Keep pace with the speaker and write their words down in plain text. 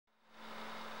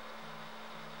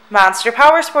Monster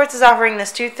Powersports is offering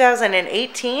this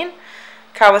 2018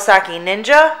 Kawasaki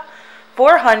Ninja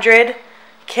 400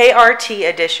 KRT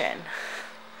Edition.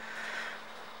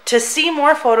 To see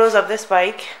more photos of this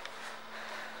bike,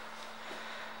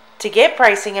 to get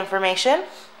pricing information,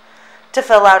 to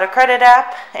fill out a credit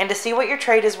app, and to see what your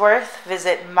trade is worth,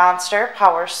 visit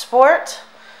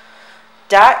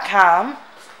monsterpowersport.com.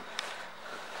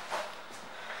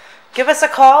 Give us a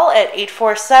call at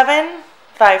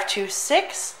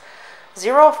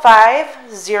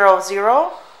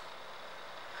 847-526-0500,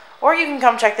 or you can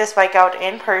come check this bike out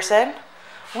in person.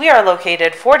 We are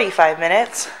located 45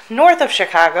 minutes north of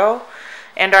Chicago,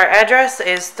 and our address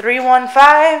is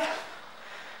 315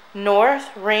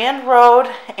 North Rand Road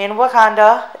in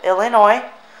Wauconda, Illinois.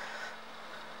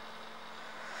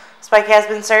 This bike has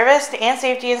been serviced and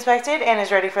safety inspected and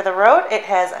is ready for the road. It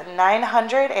has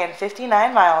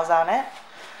 959 miles on it.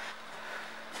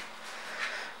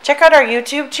 Check out our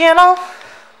YouTube channel.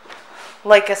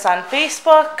 Like us on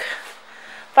Facebook.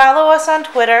 Follow us on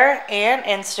Twitter and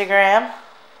Instagram.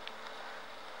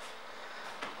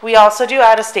 We also do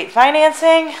out-of-state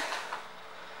financing.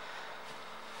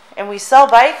 And we sell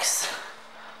bikes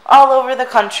all over the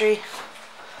country.